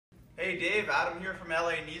Hey Dave, Adam here from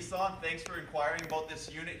LA Nissan. Thanks for inquiring about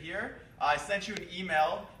this unit here. I sent you an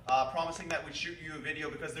email promising that we'd shoot you a video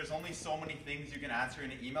because there's only so many things you can answer in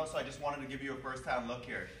an email, so I just wanted to give you a first-hand look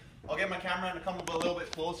here. I'll get my camera and come a little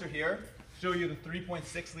bit closer here, show you the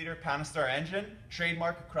 3.6 liter Panastar engine,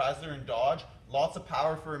 trademark of Chrysler and Dodge. Lots of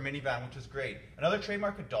power for a minivan, which is great. Another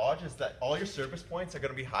trademark of Dodge is that all your service points are going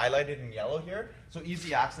to be highlighted in yellow here, so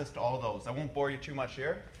easy access to all those. I won't bore you too much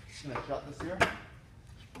here. Just going to shut this here.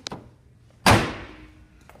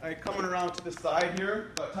 Alright, coming around to the side here,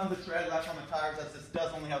 got tons of tread left on the tires as this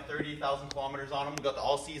does only have 30,000 kilometers on them. We've got the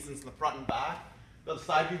all seasons in the front and back. Got the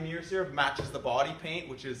side view mirrors here, matches the body paint,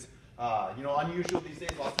 which is unusual these days.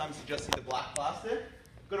 A lot of times you just see the black plastic.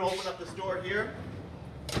 Gonna open up this door here.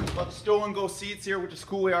 Got the stow and go seats here, which is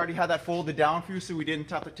cool. We already had that folded down for you, so we didn't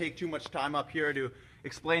have to take too much time up here to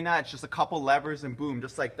explain that. It's just a couple levers and boom,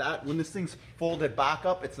 just like that. When this thing's folded back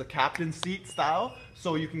up, it's the captain seat style,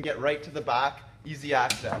 so you can get right to the back. Easy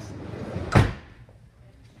access.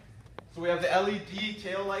 So we have the LED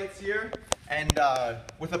tail lights here, and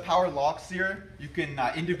with the power locks here, you can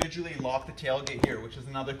individually lock the tailgate here, which is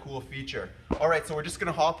another cool feature. Alright, so we're just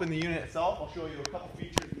going to hop in the unit itself. I'll show you a couple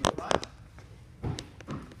features in the front.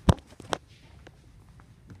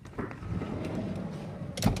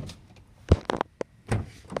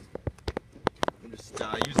 I'm just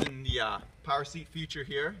using the power seat feature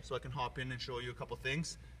here, so I can hop in and show you a couple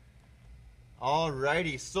things.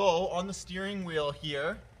 Alrighty, so on the steering wheel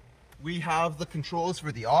here, we have the controls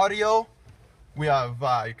for the audio, we have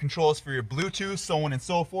controls for your Bluetooth, so on and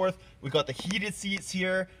so forth. We got the heated seats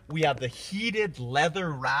here, we have the heated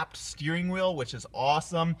leather wrapped steering wheel, which is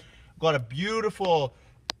awesome. Got a beautiful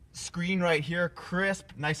screen right here, crisp,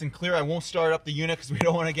 nice and clear. I won't start up the unit because we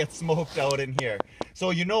don't want to get smoked out in here. So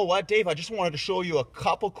you know what, Dave, I just wanted to show you a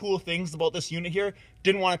couple cool things about this unit here.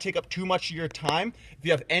 Didn't want to take up too much of your time. If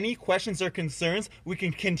you have any questions or concerns, we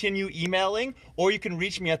can continue emailing, or you can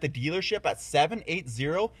reach me at the dealership at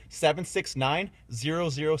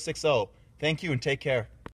 780-769-0060. Thank you and take care.